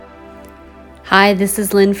Hi, this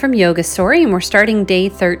is Lynn from Yoga Story, and we're starting day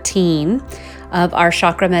 13 of our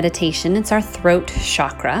chakra meditation. It's our throat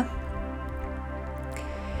chakra.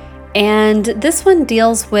 And this one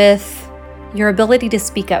deals with your ability to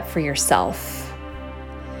speak up for yourself.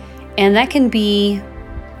 And that can be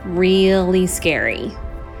really scary.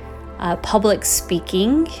 Public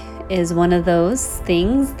speaking is one of those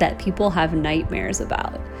things that people have nightmares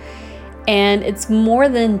about. And it's more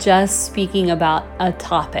than just speaking about a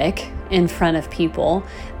topic in front of people.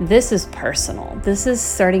 This is personal. This is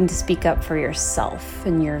starting to speak up for yourself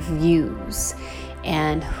and your views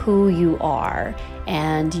and who you are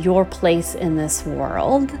and your place in this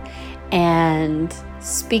world. And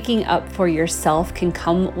speaking up for yourself can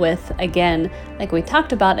come with, again, like we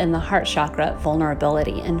talked about in the heart chakra,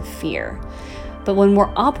 vulnerability and fear. But when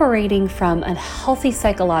we're operating from a healthy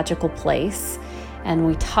psychological place, and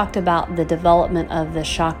we talked about the development of the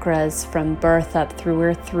chakras from birth up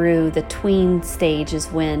through the tween stage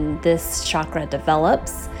is when this chakra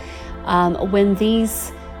develops. When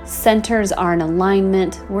these centers are in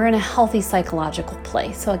alignment, we're in a healthy psychological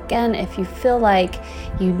place. So again, if you feel like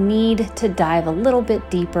you need to dive a little bit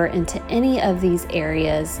deeper into any of these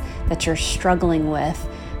areas that you're struggling with,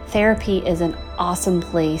 therapy is an awesome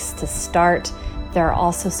place to start. There are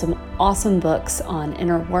also some awesome books on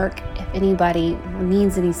inner work. If anybody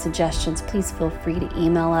needs any suggestions, please feel free to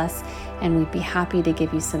email us and we'd be happy to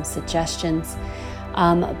give you some suggestions.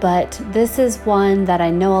 But this is one that I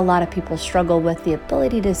know a lot of people struggle with, the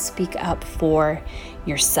ability to speak up for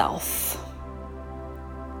yourself.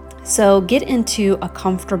 So get into a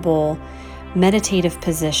comfortable meditative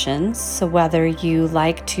position. So whether you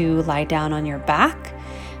like to lie down on your back,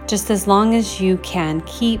 just as long as you can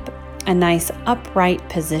keep a nice upright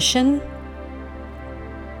position,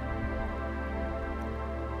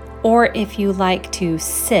 or if you like to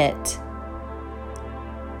sit,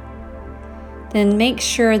 then make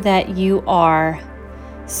sure that you are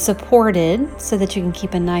supported so that you can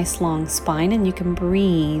keep a nice long spine and you can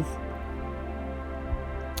breathe.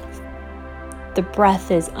 The breath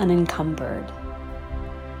is unencumbered.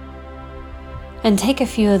 And take a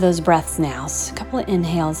few of those breaths now, so a couple of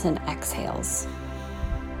inhales and exhales.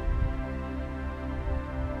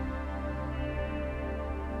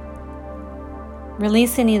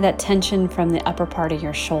 Release any of that tension from the upper part of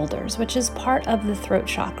your shoulders, which is part of the throat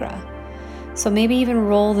chakra. So maybe even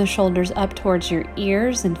roll the shoulders up towards your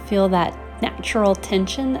ears and feel that natural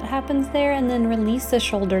tension that happens there, and then release the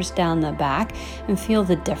shoulders down the back and feel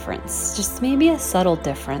the difference, just maybe a subtle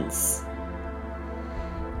difference.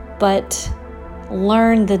 But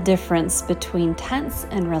learn the difference between tense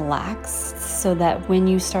and relaxed so that when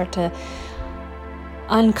you start to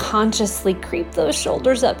unconsciously creep those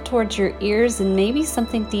shoulders up towards your ears, and maybe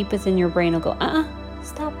something deep within your brain will go,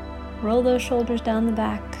 stop, roll those shoulders down the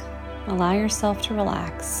back, allow yourself to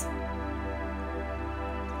relax.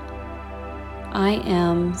 I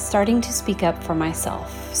am starting to speak up for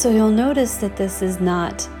myself. So you'll notice that this is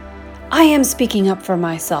not, I am speaking up for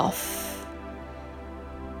myself.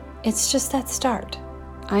 It's just that start.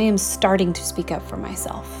 I am starting to speak up for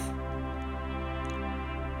myself.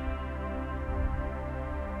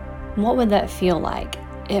 What would that feel like?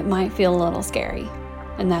 It might feel a little scary,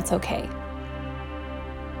 and that's okay.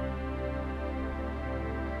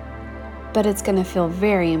 But it's going to feel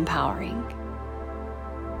very empowering.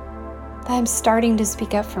 I'm starting to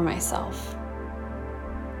speak up for myself.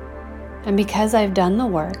 And because I've done the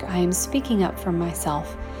work, I am speaking up for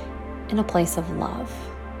myself in a place of love.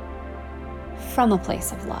 From a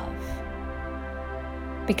place of love.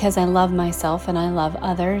 Because I love myself and I love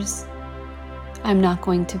others, I'm not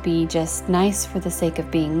going to be just nice for the sake of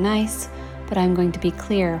being nice, but I'm going to be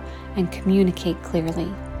clear and communicate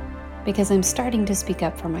clearly because I'm starting to speak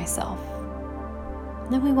up for myself.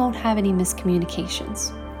 And then we won't have any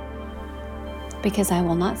miscommunications because I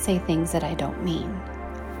will not say things that I don't mean.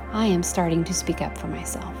 I am starting to speak up for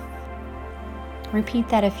myself. Repeat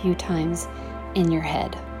that a few times in your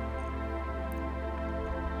head.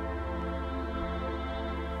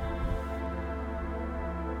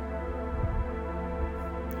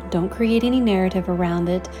 Don't create any narrative around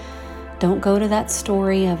it. Don't go to that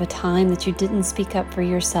story of a time that you didn't speak up for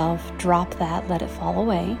yourself. Drop that, let it fall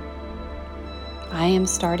away. I am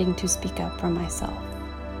starting to speak up for myself.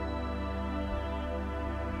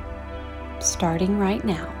 Starting right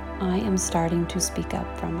now, I am starting to speak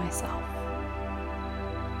up for myself.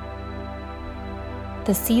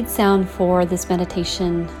 The seed sound for this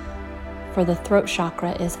meditation for the throat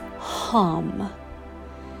chakra is hum.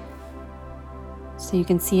 So you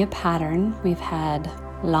can see a pattern. We've had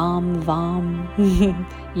lam, vam,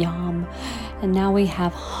 yam, and now we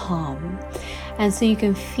have hum. And so you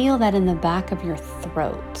can feel that in the back of your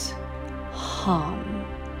throat. Hum.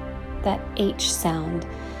 That H sound.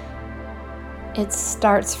 It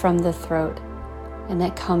starts from the throat and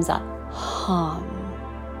it comes out. Hum.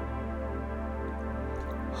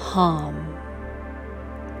 Hum.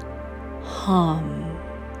 Hum.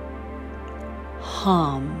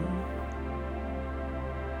 Hum.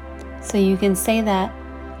 So you can say that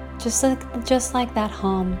just like that,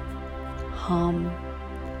 hum, hum,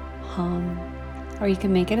 hum. Or you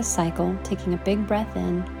can make it a cycle, taking a big breath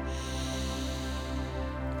in.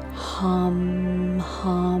 Hum,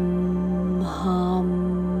 hum,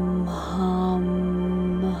 hum,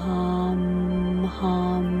 hum, hum,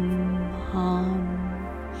 hum, hum.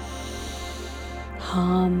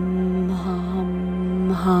 Hum, hum,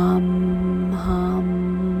 hum,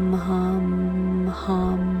 hum, hum,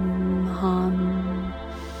 hum, hum.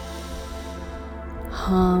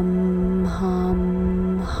 Hum,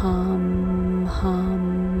 hum, hum,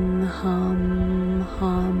 hum, hum,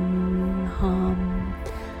 hum, hum.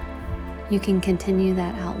 You can continue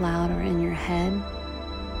that out loud or in your head.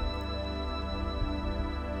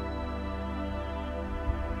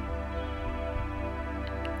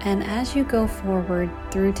 And as you go forward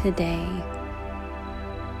through today,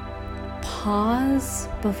 pause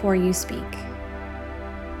before you speak.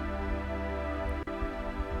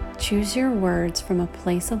 Choose your words from a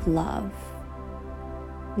place of love,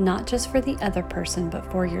 not just for the other person, but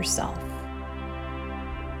for yourself.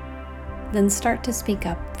 Then start to speak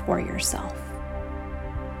up for yourself.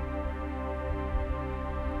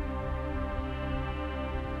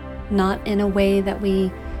 Not in a way that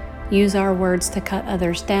we use our words to cut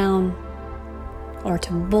others down or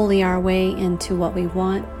to bully our way into what we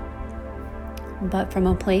want, but from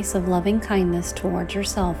a place of loving kindness towards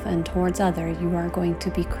yourself and towards others. You are going to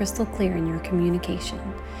be crystal clear in your communication,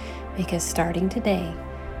 because starting today,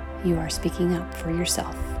 you are speaking up for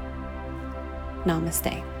yourself.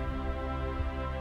 Namaste.